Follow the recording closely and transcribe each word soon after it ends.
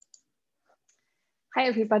Hi,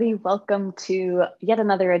 everybody. Welcome to yet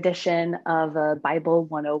another edition of a Bible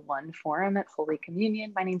 101 forum at Holy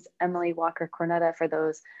Communion. My name's Emily Walker Cornetta. For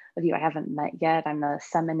those of you I haven't met yet, I'm a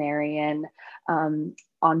seminarian on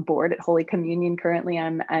board at Holy Communion currently.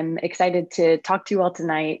 I'm excited to talk to you all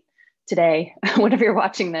today, whenever you're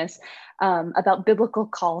watching this, about biblical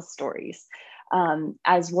call stories.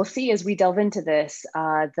 As we'll see as we delve into this,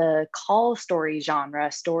 the call story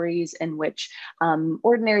genre, stories in which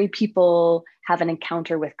ordinary people have an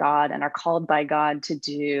encounter with God and are called by God to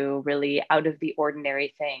do really out of the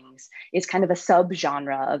ordinary things, is kind of a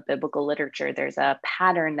subgenre of biblical literature. There's a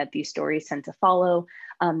pattern that these stories tend to follow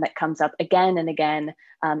that comes up again and again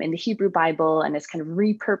in the Hebrew Bible and is kind of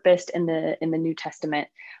repurposed in the New Testament.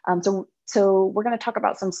 So we're going to talk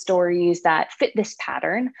about some stories that fit this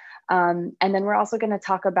pattern. And then we're also going to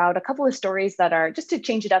talk about a couple of stories that are, just to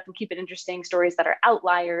change it up and keep it interesting, stories that are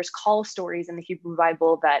outliers, call stories in the Hebrew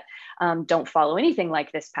Bible that don't follow anything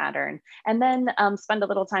like this pattern. And then spend a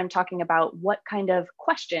little time talking about what kind of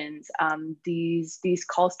questions these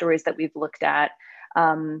call stories that we've looked at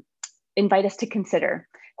invite us to consider.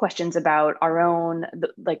 Questions about our own,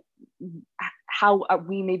 like how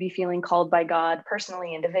we may be feeling called by God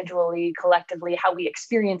personally, individually, collectively, how we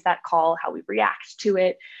experience that call, how we react to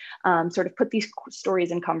it, sort of put these stories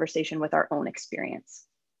in conversation with our own experience.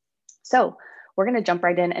 So we're going to jump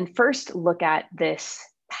right in and first look at this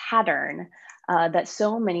pattern that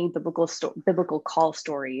so many biblical call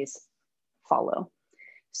stories follow.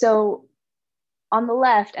 So on the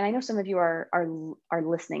left, and I know some of you are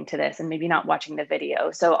listening to this and maybe not watching the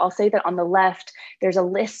video. So I'll say that on the left, there's a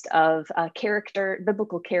list of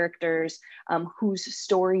biblical characters whose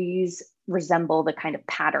stories resemble the kind of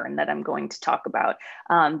pattern that I'm going to talk about.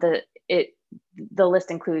 The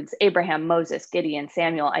list includes Abraham, Moses, Gideon,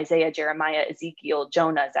 Samuel, Isaiah, Jeremiah, Ezekiel,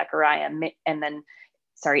 Jonah, Zechariah, and then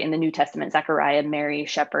in the New Testament, Zechariah, Mary,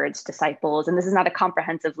 shepherds, disciples. And this is not a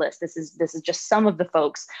comprehensive list. This is just some of the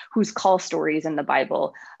folks whose call stories in the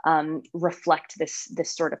Bible reflect this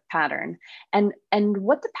sort of pattern. And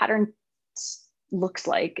what the pattern looks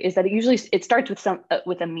like is that it starts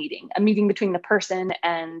with a meeting between the person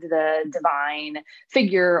and the divine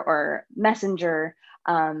figure or messenger.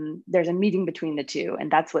 There's a meeting between the two,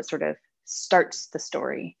 and that's what sort of starts the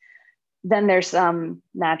story. Then there's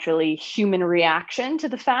naturally human reaction to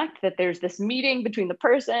the fact that there's this meeting between the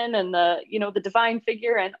person and the divine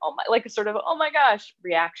figure, and oh my gosh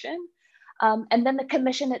reaction. And then the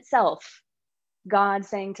commission itself, God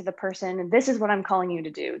saying to the person, this is what I'm calling you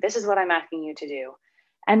to do. This is what I'm asking you to do.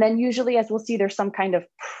 And then usually, as we'll see, there's some kind of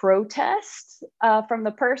protest from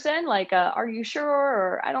the person, like, are you sure?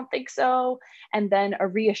 Or I don't think so. And then a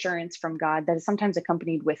reassurance from God that is sometimes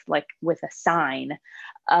accompanied with a sign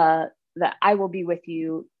that I will be with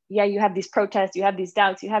you. Yeah, you have these protests, you have these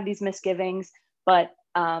doubts, you have these misgivings, but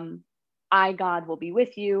I, God, will be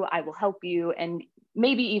with you. I will help you. And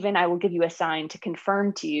maybe even I will give you a sign to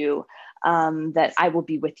confirm to you that I will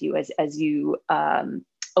be with you as you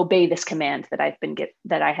obey this command that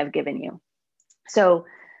I have given you. So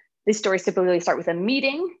these stories typically start with a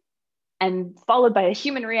meeting and followed by a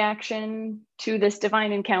human reaction to this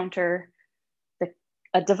divine encounter,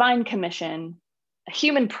 a divine commission, a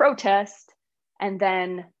human protest, and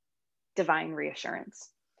then divine reassurance.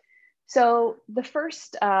 So the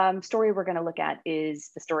first story we're going to look at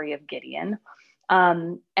is the story of Gideon.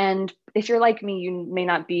 And if you're like me, you may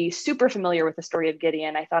not be super familiar with the story of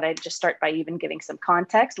Gideon. I thought I'd just start by even giving some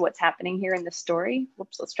context, what's happening here in this story.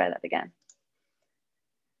 Whoops, let's try that again.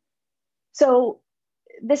 So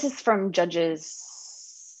this is from Judges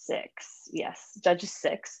 6. Yes, Judges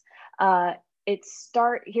 6.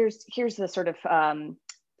 Here's the sort of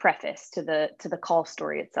preface to the call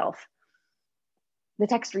story itself. The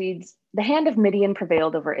text reads, "The hand of Midian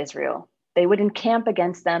prevailed over Israel. They would encamp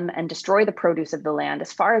against them and destroy the produce of the land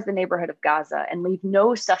as far as the neighborhood of Gaza and leave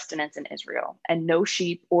no sustenance in Israel and no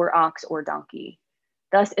sheep or ox or donkey.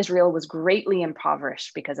 Thus Israel was greatly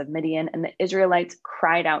impoverished because of Midian, and the Israelites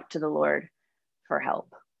cried out to the Lord for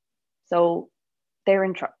help." So they're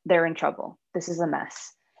in trouble. This is a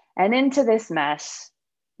mess. And into this mess,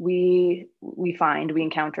 we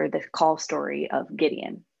encounter the call story of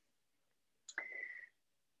Gideon.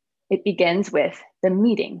 It begins with the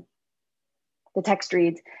meeting. The text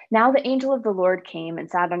reads, "Now the angel of the Lord came and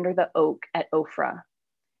sat under the oak at Ophrah,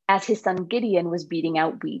 as his son Gideon was beating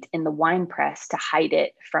out wheat in the winepress to hide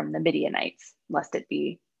it from the Midianites, lest it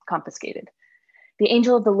be confiscated. The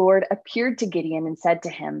angel of the Lord appeared to Gideon and said to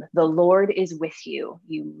him, 'The Lord is with you,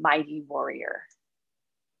 you mighty warrior.'"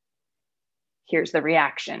 Here's the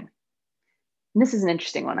reaction. And this is an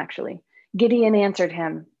interesting one, actually. Gideon answered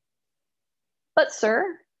him, "But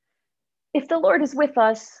sir, If the Lord is with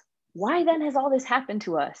us, why then has all this happened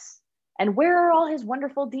to us? And where are all his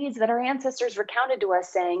wonderful deeds that our ancestors recounted to us,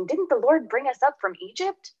 saying, didn't the Lord bring us up from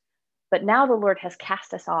Egypt? But now the Lord has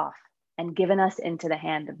cast us off and given us into the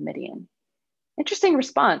hand of Midian. Interesting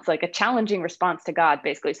response, like a challenging response to God,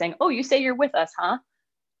 basically saying, oh, you say you're with us, huh?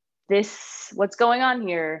 What's going on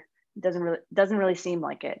here doesn't really seem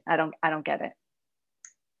like it. I don't get it.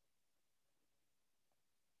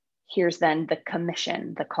 Here's then the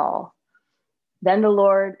commission, the call. Then the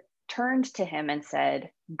Lord turned to him and said,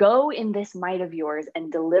 go in this might of yours and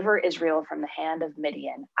deliver Israel from the hand of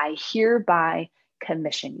Midian. I hereby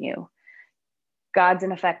commission you. God's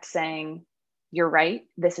in effect saying, you're right,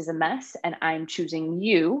 this is a mess, and I'm choosing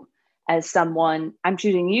you as someone, I'm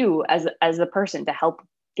choosing you as the person to help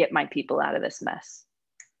get my people out of this mess.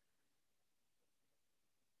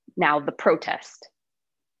 Now the protest.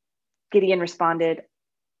 Gideon responded,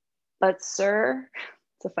 but sir,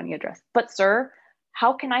 it's a funny address, but sir,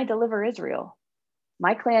 how can I deliver Israel?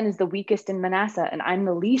 My clan is the weakest in Manasseh and I'm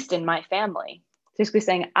the least in my family. Basically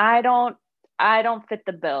saying, I don't fit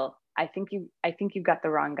the bill. I think you got the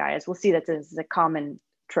wrong guy. As we'll see, that is a common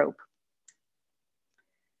trope.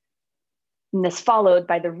 And this followed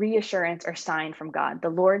by the reassurance or sign from God. The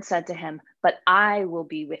Lord said to him, but I will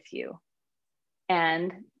be with you.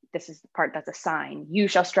 And this is the part that's a sign. You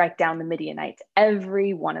shall strike down the Midianites,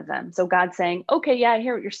 every one of them. So God's saying, okay, yeah, I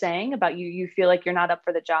hear what you're saying about you. You feel like you're not up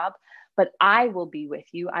for the job, but I will be with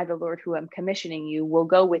you. I, the Lord who am commissioning you, will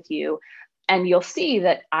go with you. And you'll see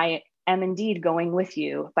that I am indeed going with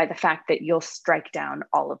you by the fact that you'll strike down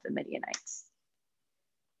all of the Midianites.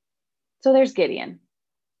 So there's Gideon.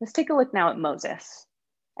 Let's take a look now at Moses.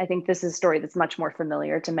 I think this is a story that's much more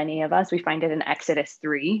familiar to many of us. We find it in Exodus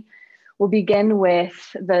 3. We'll begin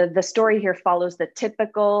with the story here follows the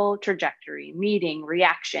typical trajectory: meeting,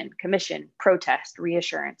 reaction, commission, protest,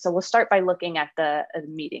 reassurance. So we'll start by looking at the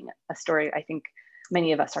meeting, a story I think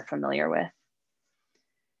many of us are familiar with.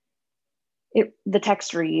 The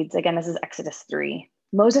text reads, again, this is Exodus 3.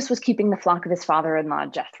 Moses was keeping the flock of his father-in-law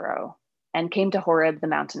Jethro and came to Horeb, the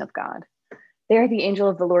mountain of God. There the angel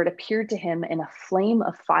of the Lord appeared to him in a flame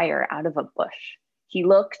of fire out of a bush. He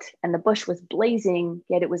looked, and the bush was blazing,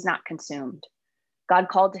 yet it was not consumed. God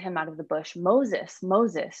called to him out of the bush, Moses,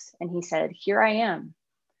 Moses, and he said, here I am.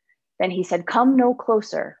 Then he said, come no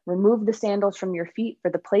closer, remove the sandals from your feet, for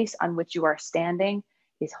the place on which you are standing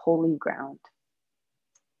is holy ground.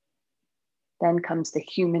 Then comes the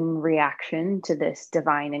human reaction to this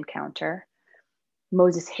divine encounter.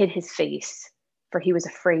 Moses hid his face, for he was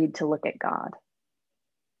afraid to look at God.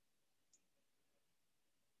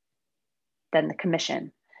 Then the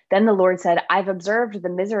commission. Then the Lord said, I've observed the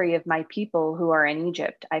misery of my people who are in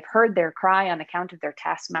Egypt. I've heard their cry on account of their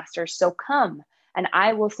taskmasters. So come, and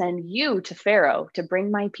I will send you to Pharaoh to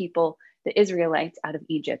bring my people, the Israelites, out of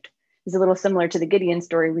Egypt. It's a little similar to the Gideon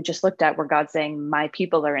story we just looked at, where God's saying, my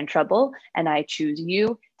people are in trouble, and I choose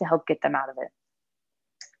you to help get them out of it.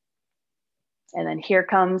 And then here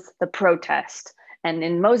comes the protest. And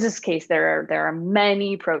in Moses' case, there are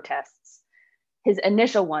many protests. His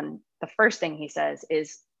initial one, the first thing he says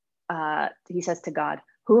is, he says to God,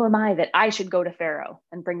 who am I that I should go to Pharaoh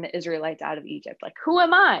and bring the Israelites out of Egypt? Like, who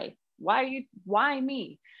am I? Why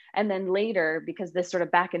me? And then later, because this sort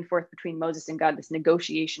of back and forth between Moses and God, this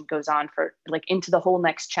negotiation goes on for like into the whole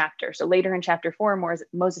next chapter. So later in chapter 4,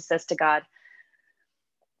 Moses says to God,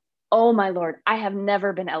 oh my Lord, I have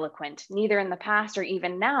never been eloquent, neither in the past or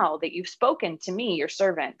even now that you've spoken to me, your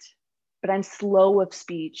servant, but I'm slow of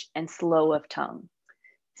speech and slow of tongue.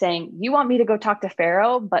 Saying, you want me to go talk to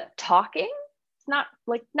Pharaoh, but talking? It's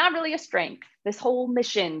not really a strength. This whole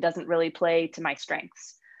mission doesn't really play to my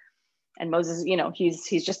strengths. And Moses,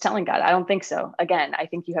 he's just telling God, I don't think so. Again, I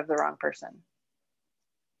think you have the wrong person.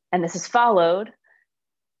 And this is followed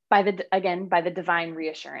by the divine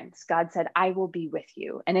reassurance. God said, I will be with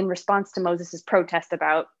you. And in response to Moses's protest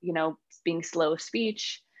about, being slow of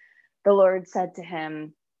speech, the Lord said to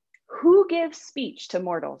him, who gives speech to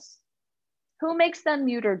mortals? Who makes them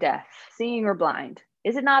mute or deaf, seeing or blind?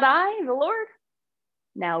 Is it not I, the Lord?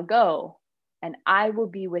 Now go, and I will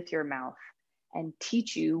be with your mouth and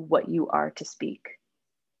teach you what you are to speak.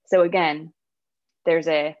 So again, there's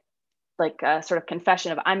a sort of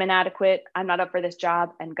confession of I'm inadequate, I'm not up for this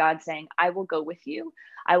job, and God saying, I will go with you.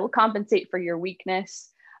 I will compensate for your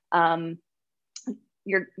weakness.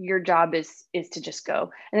 your job is to just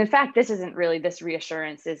go. And in fact, this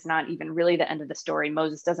reassurance is not even really the end of the story.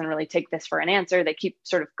 Moses doesn't really take this for an answer. They keep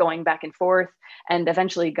sort of going back and forth, and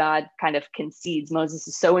eventually God kind of concedes. Moses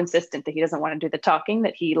is so insistent that he doesn't want to do the talking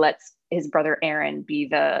that he lets his brother Aaron be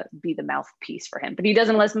the mouthpiece for him. But he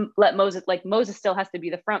doesn't let Moses, like Moses still has to be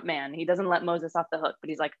the front man. He doesn't let Moses off the hook, but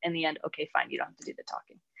he's like, in the end, okay, fine, you don't have to do the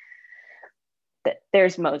talking.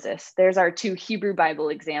 There's Moses. There's our two Hebrew Bible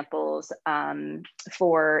examples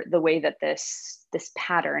for the way that this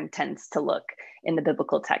pattern tends to look in the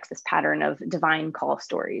biblical text, this pattern of divine call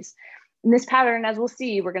stories. And this pattern, as we'll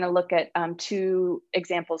see, we're going to look at two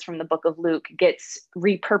examples from the book of Luke, gets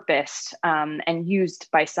repurposed and used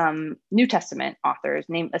by some New Testament authors,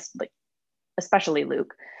 especially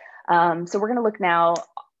Luke. So we're going to look now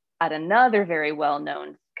at another very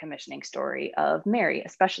well-known commissioning story of Mary,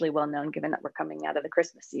 especially well-known given that we're coming out of the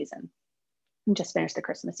Christmas season. We just finished the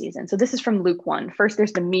Christmas season. So this is from Luke 1. First,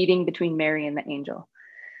 there's the meeting between Mary and the angel.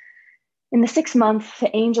 In the 6th month,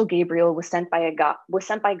 the angel Gabriel was sent by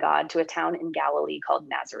God to a town in Galilee called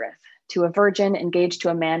Nazareth, to a virgin engaged to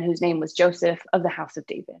a man whose name was Joseph of the house of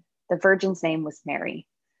David. The virgin's name was Mary.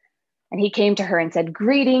 And he came to her and said,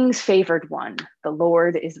 "Greetings, favored one, the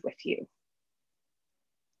Lord is with you."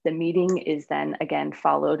 The meeting is then again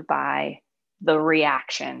followed by the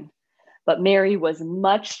reaction. But Mary was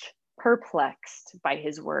much perplexed by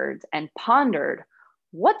his words and pondered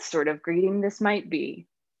what sort of greeting this might be.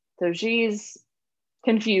 So she's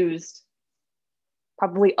confused,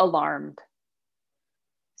 probably alarmed.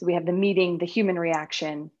 So we have the meeting, the human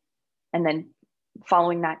reaction, and then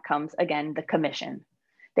following that comes again the commission.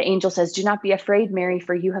 The angel says, "Do not be afraid, Mary,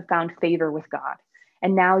 for you have found favor with God.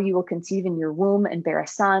 And now you will conceive in your womb and bear a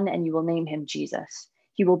son, and you will name him Jesus.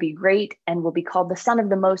 He will be great and will be called the Son of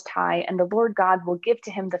the Most High, and the Lord God will give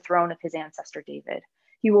to him the throne of his ancestor David.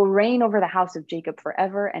 He will reign over the house of Jacob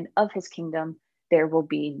forever, and of his kingdom there will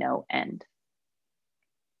be no end."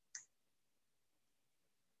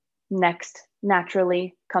 Next,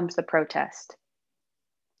 naturally, comes the protest.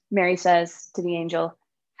 Mary says to the angel,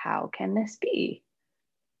 "How can this be,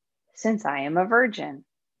 since I am a virgin?"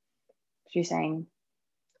 She's saying,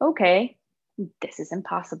 okay, this is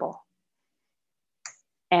impossible.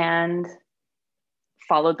 And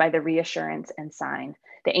followed by the reassurance and sign.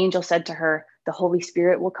 The angel said to her, "The Holy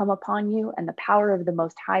Spirit will come upon you, and the power of the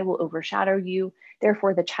Most High will overshadow you.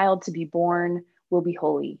 Therefore, the child to be born will be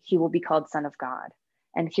holy. He will be called Son of God."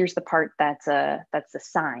 And here's the part that's the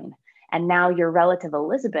sign. "And now your relative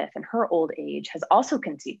Elizabeth, in her old age, has also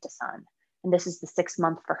conceived a son. And this is the 6th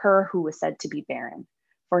month for her who was said to be barren.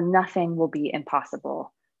 For nothing will be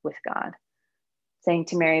impossible with God." Saying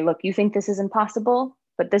to Mary, look, you think this is impossible,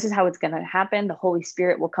 but this is how it's going to happen. The Holy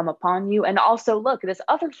Spirit will come upon you. And also, look, this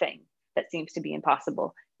other thing that seems to be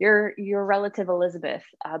impossible, your relative Elizabeth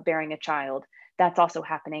bearing a child, that's also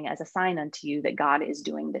happening as a sign unto you that God is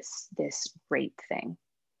doing this great thing.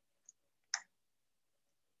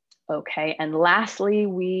 Okay, and lastly,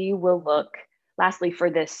 for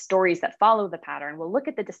the stories that follow the pattern, we'll look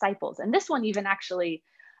at the disciples. And this one even actually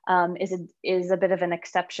is a bit of an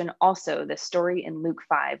exception also, the story in Luke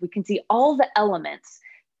 5. We can see all the elements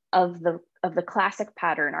of the classic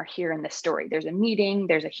pattern are here in this story. There's a meeting,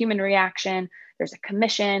 there's a human reaction, there's a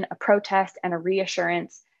commission, a protest, and a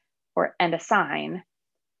reassurance and a sign.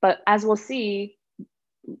 But as we'll see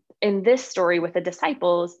in this story with the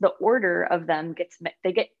disciples, the order of them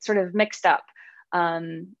get sort of mixed up.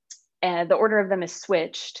 And the order of them is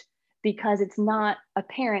switched because it's not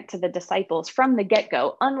apparent to the disciples from the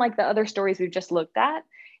get-go. Unlike the other stories we've just looked at,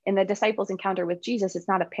 in the disciples' encounter with Jesus, it's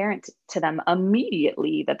not apparent to them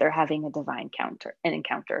immediately that they're having a divine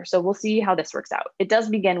encounter. So we'll see how this works out. It does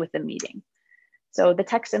begin with the meeting. So the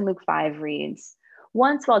text in Luke 5 reads,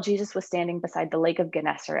 "Once while Jesus was standing beside the lake of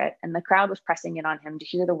Gennesaret and the crowd was pressing in on him to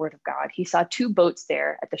hear the word of God, he saw 2 boats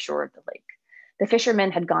there at the shore of the lake. The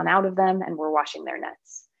fishermen had gone out of them and were washing their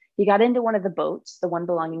nets. He got into one of the boats, the one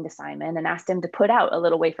belonging to Simon, and asked him to put out a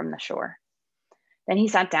little way from the shore. Then he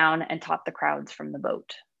sat down and taught the crowds from the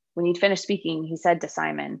boat. When he'd finished speaking, he said to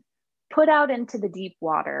Simon, 'Put out into the deep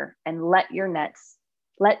water and let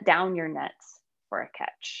down your nets for a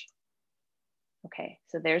catch.'" Okay,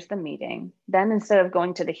 so there's the meeting. Then instead of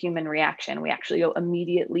going to the human reaction, we actually go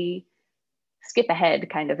immediately skip ahead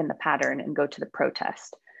kind of in the pattern and go to the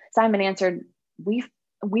protest. Simon answered,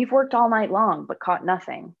 We've worked all night long, but caught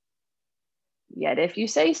nothing. Yet if you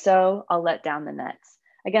say so, I'll let down the nets.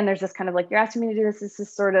 Again, there's this kind of like, you're asking me to do this. This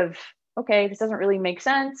is sort of, okay, this doesn't really make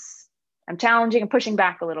sense. I'm challenging and pushing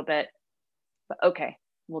back a little bit, but okay,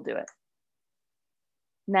 we'll do it.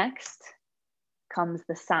 Next comes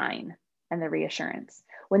the sign and the reassurance.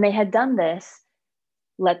 When they had done this,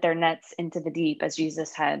 let their nets into the deep as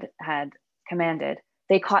Jesus had commanded,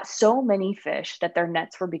 they caught so many fish that their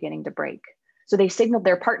nets were beginning to break. So they signaled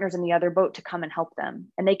their partners in the other boat to come and help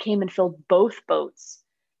them. And they came and filled both boats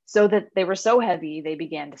so that they were so heavy, they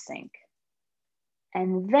began to sink.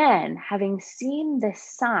 And then, having seen this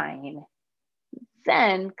sign,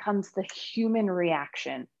 then comes the human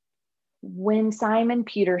reaction. When Simon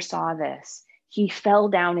Peter saw this, he fell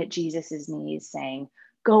down at Jesus' knees, saying,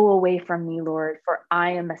 "Go away from me, Lord, for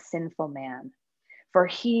I am a sinful man." For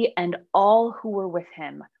he and all who were with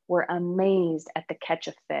him were amazed at the catch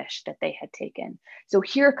of fish that they had taken. So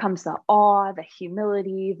here comes the awe, the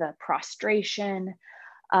humility, the prostration,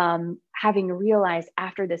 having realized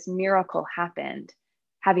after this miracle happened,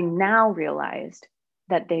 having now realized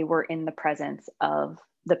that they were in the presence of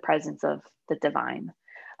the divine.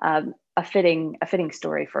 A fitting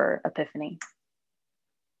story for Epiphany.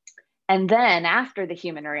 And then after the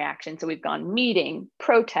human reaction, so we've gone meeting,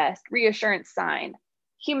 protest, reassurance, sign,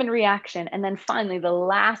 human reaction, and then finally the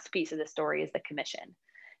last piece of the story is the commission.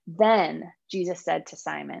 Then Jesus said to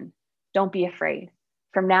Simon, "Don't be afraid.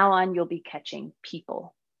 From now on, you'll be catching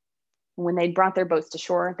people." When they brought their boats to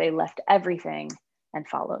shore, they left everything and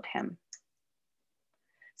followed him.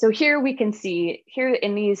 So here we can see, here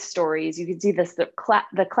in these stories, you can see this, the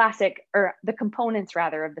classic, or the components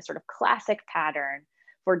rather, of the sort of classic pattern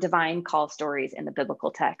for divine call stories in the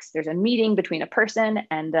biblical text. There's a meeting between a person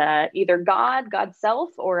and either God's self,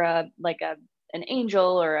 or an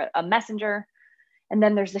angel or a messenger. And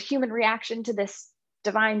then there's the human reaction to this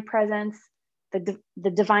divine presence, the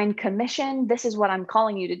divine commission. This is what I'm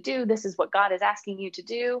calling you to do. This is what God is asking you to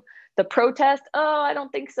do. The protest, oh, I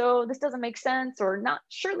don't think so. This doesn't make sense, or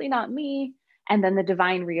surely not me. And then the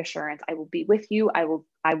divine reassurance, I will be with you. I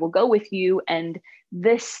will go with you. And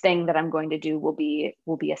this thing that I'm going to do will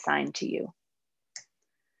be assigned to you.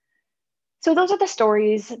 So those are the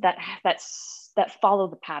stories that follow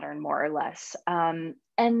the pattern more or less.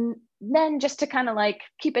 And then just to kind of like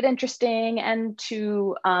keep it interesting and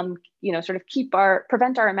to, sort of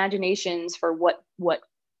prevent our imaginations for what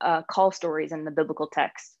call stories in the biblical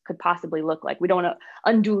text could possibly look like. We don't want to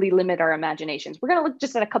unduly limit our imaginations. We're going to look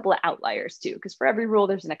just at a couple of outliers too, because for every rule,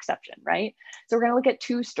 there's an exception, right? So we're going to look at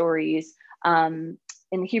two stories in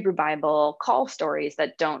the Hebrew Bible, call stories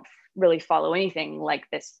that don't really follow anything like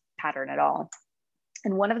this pattern at all.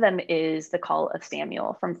 And one of them is the call of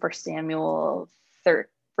Samuel from 1 Samuel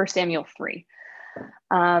 3.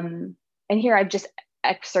 And here I've just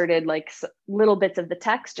excerpted like little bits of the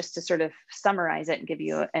text just to sort of summarize it and give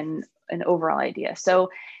you an overall idea. So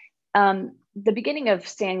the beginning of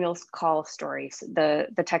Samuel's call stories, the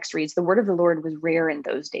text reads, "The word of the Lord was rare in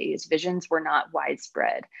those days. Visions were not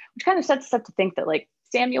widespread," which kind of sets us up to think that like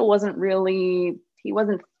Samuel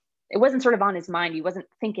it wasn't sort of on his mind. He wasn't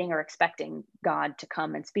thinking or expecting God to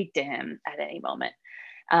come and speak to him at any moment.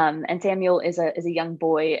 And Samuel is a young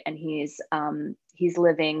boy, and he's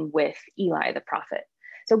living with Eli, the prophet.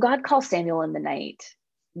 So God calls Samuel in the night.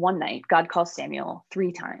 One night, God calls Samuel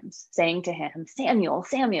 3 times, saying to him, "Samuel,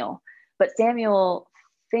 Samuel." But Samuel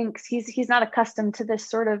thinks he's not accustomed to this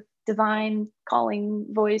sort of divine calling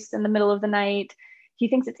voice in the middle of the night. He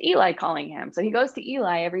thinks it's Eli calling him. So he goes to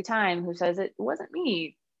Eli every time, who says, "It wasn't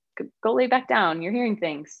me. Go lay back down. You're hearing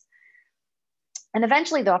things." And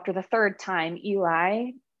eventually, though, after the 3rd time,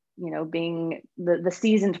 Eli, being the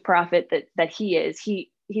seasoned prophet that he is,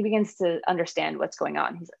 he begins to understand what's going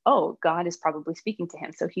on. He's, oh, God is probably speaking to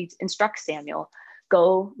him. So he instructs Samuel,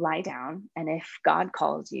 "Go lie down. And if God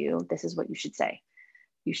calls you, this is what you should say.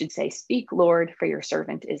 You should say, 'Speak, Lord, for your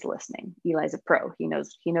servant is listening.'" Eli's a pro. He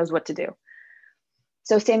knows what to do.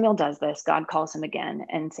 So Samuel does this. God calls him again,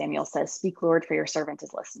 and Samuel says, "Speak, Lord, for your servant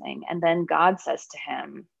is listening." And then God says to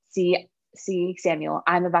him, See, Samuel,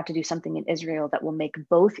 I'm about to do something in Israel that will make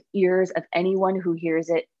both ears of anyone who hears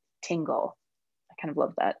it tingle." I kind of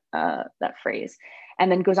love that phrase. And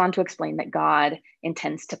then goes on to explain that God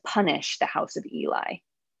intends to punish the house of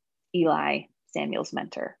Eli, Samuel's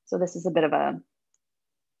mentor. So this is a bit of a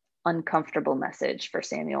uncomfortable message for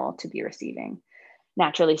Samuel to be receiving.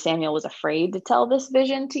 Naturally, Samuel was afraid to tell this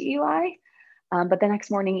vision to Eli. But the next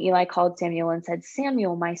morning, Eli called Samuel and said,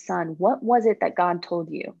 "Samuel, my son, what was it that God told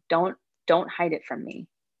you? Don't hide it from me."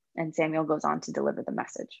 And Samuel goes on to deliver the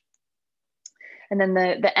message. And then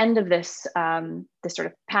the end of this sort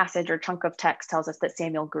of passage or chunk of text tells us that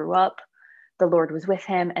Samuel grew up, the Lord was with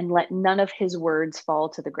him, and let none of his words fall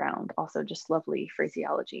to the ground. Also just lovely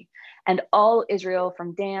phraseology. And all Israel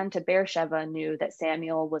from Dan to Beersheba knew that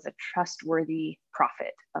Samuel was a trustworthy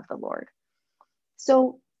prophet of the Lord.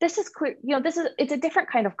 So this is clear, it's a different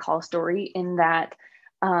kind of call story in that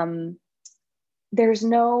there's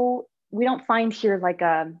no we don't find here like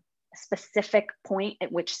a specific point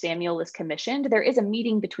at which Samuel is commissioned. There is a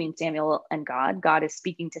meeting between Samuel and God. God is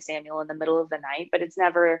speaking to Samuel in the middle of the night, but it's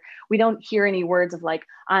never, we don't hear any words of like,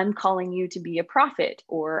 I'm calling you to be a prophet,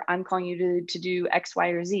 or I'm calling you to do X, Y,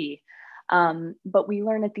 or Z. But we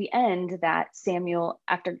learn at the end that Samuel,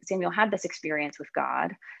 after Samuel had this experience with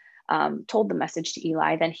God, told the message to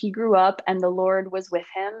Eli, then he grew up and the Lord was with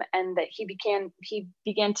him, and that he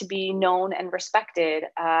began to be known and respected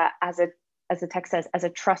as the text says, as a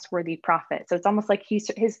trustworthy prophet. So it's almost like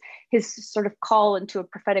his sort of call into a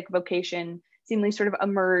prophetic vocation seemingly sort of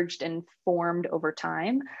emerged and formed over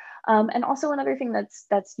time. And also another thing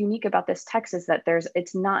that's unique about this text is that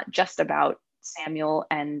it's not just about Samuel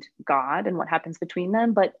and God and what happens between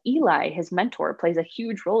them, but Eli, his mentor, plays a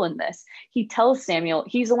huge role in this. He tells Samuel,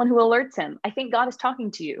 he's the one who alerts him, I think God is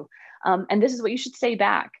talking to you, and this is what you should say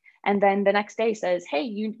back. And then the next day says, hey,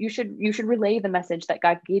 you should relay the message that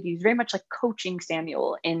God gave you. He's very much like coaching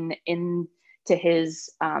Samuel into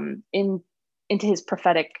his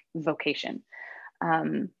prophetic vocation.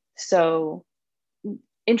 So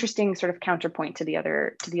interesting sort of counterpoint to the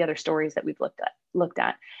other stories that we've looked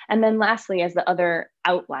at. And then lastly, as the other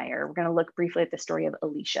outlier, we're going to look briefly at the story of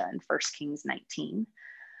Elisha in 1 Kings 19,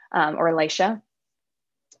 or Elisha.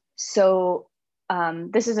 So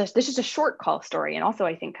this is a short call story, and also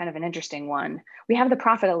I think kind of an interesting one. We have the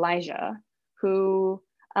prophet Elijah, who,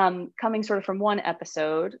 coming sort of from one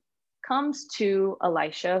episode, comes to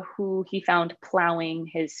Elisha, who he found plowing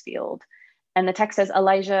his field. And the text says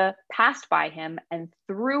Elijah passed by him and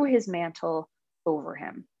threw his mantle over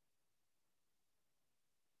him.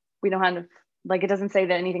 We don't have, like, it doesn't say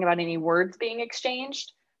that anything about any words being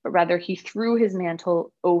exchanged, but rather he threw his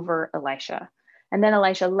mantle over Elisha. And then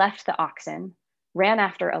Elisha left the oxen, ran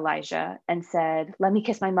after Elijah, and said, let me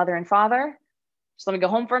kiss my mother and father. Just let me go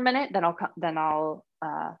home for a minute, then I'll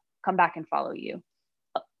come back and follow you.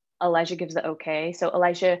 Elijah gives the okay. So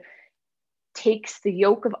Elisha takes the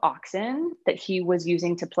yoke of oxen that he was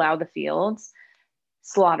using to plow the fields,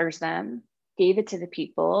 slaughters them, gave it to the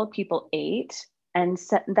people. People ate, and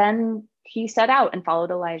then he set out and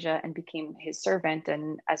followed Elijah and became his servant,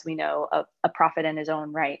 and as we know, a prophet in his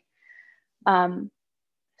own right.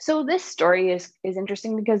 So this story is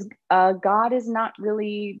interesting because God is not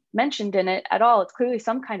really mentioned in it at all. It's clearly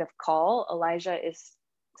some kind of call. Elijah is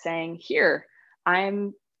saying, here,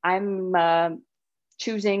 I'm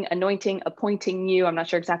choosing, anointing, appointing you, I'm not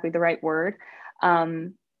sure exactly the right word,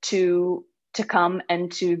 to come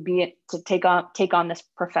and to take on this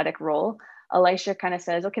prophetic role. Elisha kind of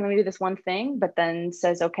says, okay, let me do this one thing, but then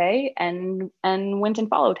says, okay, and went and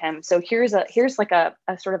followed him. So here's like a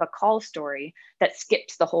sort of a call story that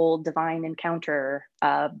skips the whole divine encounter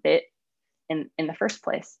bit in the first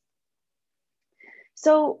place.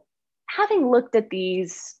 So having looked at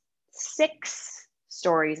these 6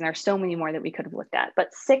 stories, and there's so many more that we could have looked at,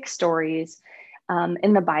 but 6 stories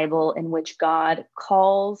in the Bible in which God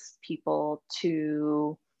calls people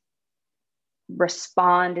to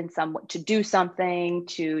respond in some way, to do something,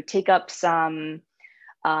 to take up some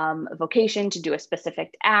vocation, to do a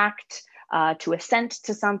specific act, to assent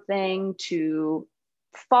to something, to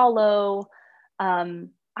follow.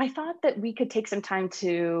 I thought that we could take some time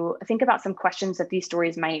to think about some questions that these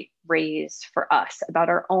stories might raise for us about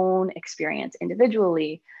our own experience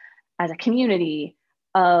individually, as a community,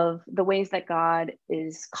 of the ways that God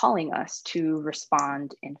is calling us to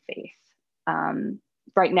respond in faith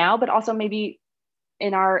right now, but also maybe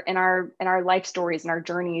in our life stories and our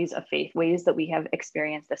journeys of faith, ways that we have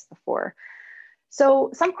experienced this before. So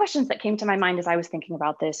some questions that came to my mind as I was thinking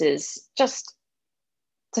about this is just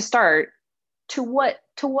to start, to what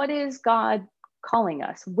is God calling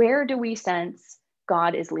us? Where do we sense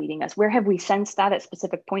God is leading us? Where have we sensed that at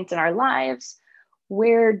specific points in our lives?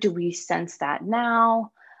 Where do we sense that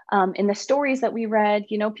now? In the stories that we read,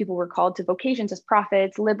 people were called to vocations as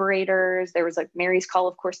prophets, liberators. There was like Mary's call,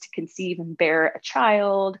 of course, to conceive and bear a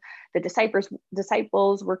child. The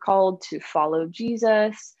disciples were called to follow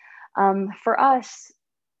Jesus. For us,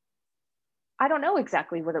 I don't know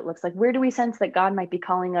exactly what it looks like. Where do we sense that God might be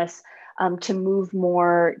calling us to move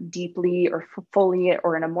more deeply or fully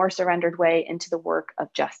or in a more surrendered way into the work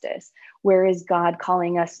of justice? Where is God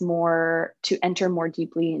calling us more to enter more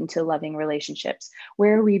deeply into loving relationships?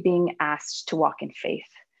 Where are we being asked to walk in faith?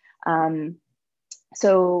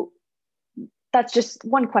 So that's just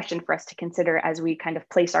one question for us to consider as we kind of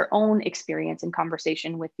place our own experience in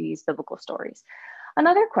conversation with these biblical stories.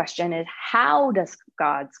 Another question is, how does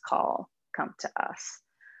God's call come to us?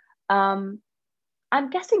 I'm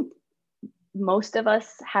guessing most of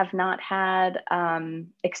us have not had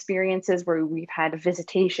experiences where we've had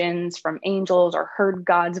visitations from angels or heard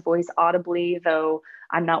God's voice audibly, though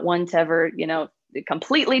I'm not one to ever,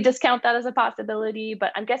 completely discount that as a possibility.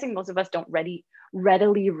 But I'm guessing most of us don't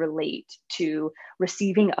readily relate to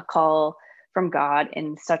receiving a call from God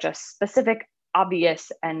in such a specific,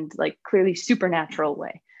 obvious, and like clearly supernatural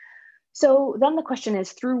way. So then the question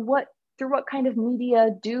is, through what kind of media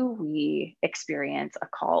do we experience a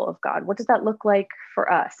call of God? What does that look like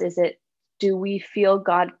for us? Do we feel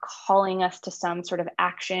God calling us to some sort of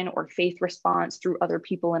action or faith response through other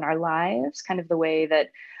people in our lives? Kind of the way that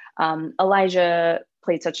Elijah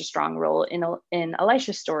played such a strong role in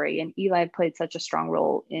Elisha's story, and Eli played such a strong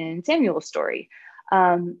role in Samuel's story.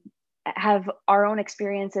 Have our own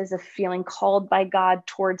experiences of feeling called by God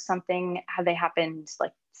towards something, have they happened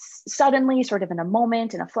like suddenly, sort of in a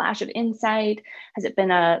moment, in a flash of insight? Has it been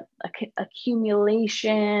a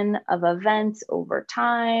accumulation of events over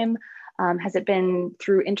time? Has it been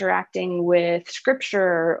through interacting with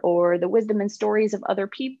scripture or the wisdom and stories of other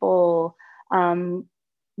people,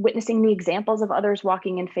 witnessing the examples of others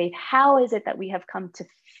walking in faith? How is it that we have come to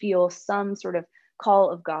feel some sort of call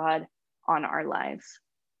of God on our lives?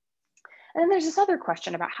 And then there's this other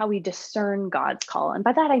question about how we discern God's call. And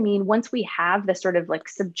by that, I mean, once we have this sort of like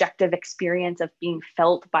subjective experience of being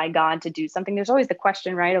felt by God to do something, there's always the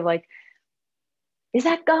question, right, of like, is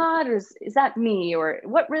that God or is that me? Or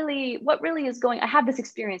what really is going, I have this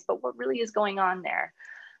experience, but what really is going on there?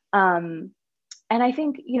 And I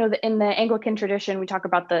think, in the Anglican tradition, we talk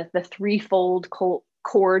about the threefold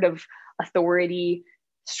cord of authority: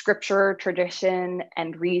 scripture, tradition,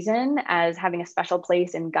 and reason, as having a special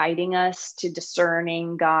place in guiding us to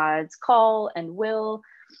discerning God's call and will.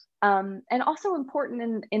 And also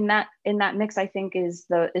important in that mix, I think, is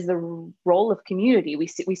the role of community.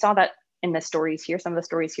 We saw that in the stories here, some of the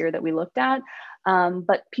stories here that we looked at,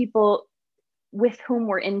 but people with whom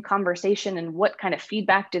we're in conversation, and what kind of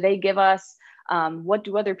feedback do they give us? What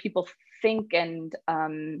do other people think and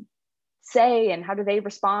say, and how do they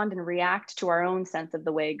respond and react to our own sense of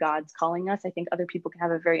the way God's calling us? I think other people can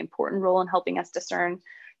have a very important role in helping us discern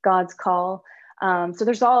God's call. So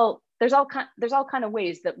there's all kind of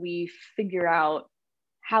ways that we figure out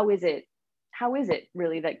how is it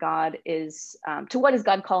really that God is, to what is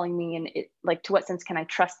God calling me, and to what sense can I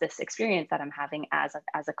trust this experience that I'm having as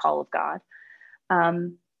a call of God?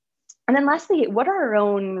 And then lastly, what are our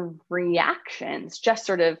own reactions, just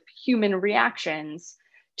sort of human reactions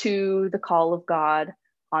to the call of God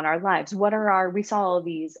on our lives? We saw all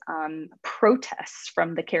these protests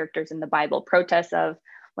from the characters in the Bible, protests of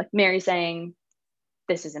like Mary saying,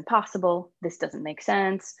 this is impossible, this doesn't make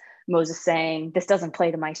sense. Moses saying, this doesn't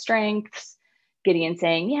play to my strengths. Gideon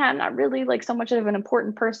saying, yeah, I'm not really like so much of an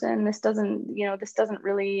important person. This doesn't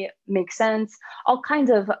really make sense. All kinds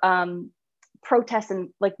of protests and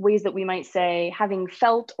like ways that we might say, having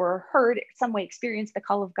felt or heard some way, experienced the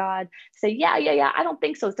call of God, say, yeah, I don't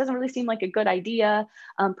think so. It doesn't really seem like a good idea.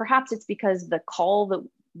 Perhaps it's because the call that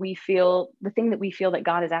we feel, the thing that we feel that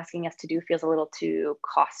God is asking us to do feels a little too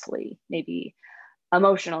costly, maybe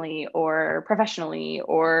emotionally or professionally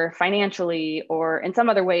or financially, or in some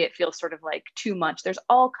other way it feels sort of like too much. There's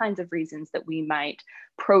all kinds of reasons that we might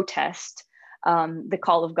protest the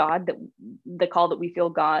call of God, the call that we feel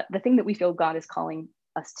God, the thing that we feel God is calling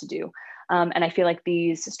us to do. And I feel like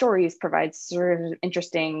these stories provide sort of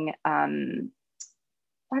interesting,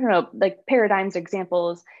 like paradigms,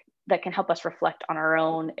 examples that can help us reflect on our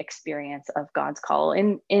own experience of God's call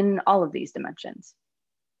in all of these dimensions.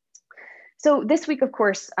 So this week, of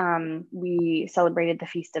course, we celebrated the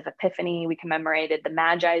Feast of Epiphany. We commemorated the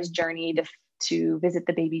Magi's journey to visit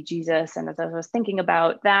the baby Jesus. And as I was thinking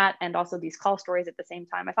about that and also these call stories at the same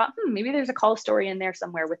time, I thought, maybe there's a call story in there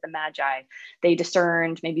somewhere with the Magi. They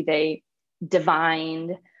discerned, maybe they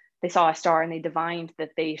divined, they saw a star and they divined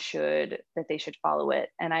that they should follow it.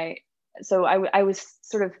 And I was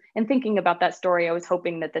sort of, in thinking about that story, I was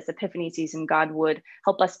hoping that this Epiphany season, God would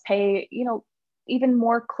help us pay, even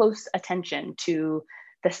more close attention to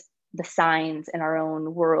the signs in our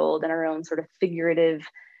own world and our own sort of figurative,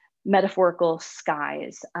 metaphorical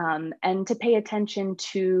skies, and to pay attention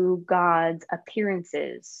to God's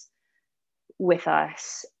appearances with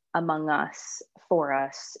us, among us, for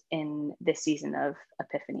us in this season of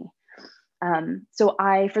Epiphany. So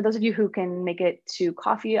for those of you who can make it to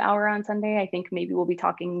coffee hour on Sunday, I think maybe we'll be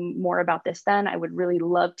talking more about this then. I would really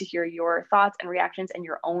love to hear your thoughts and reactions and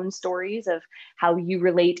your own stories of how you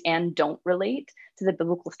relate and don't relate to the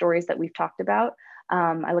biblical stories that we've talked about.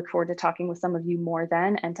 I look forward to talking with some of you more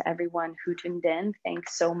then, and to everyone who tuned in,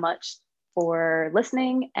 thanks so much for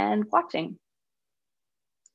listening and watching.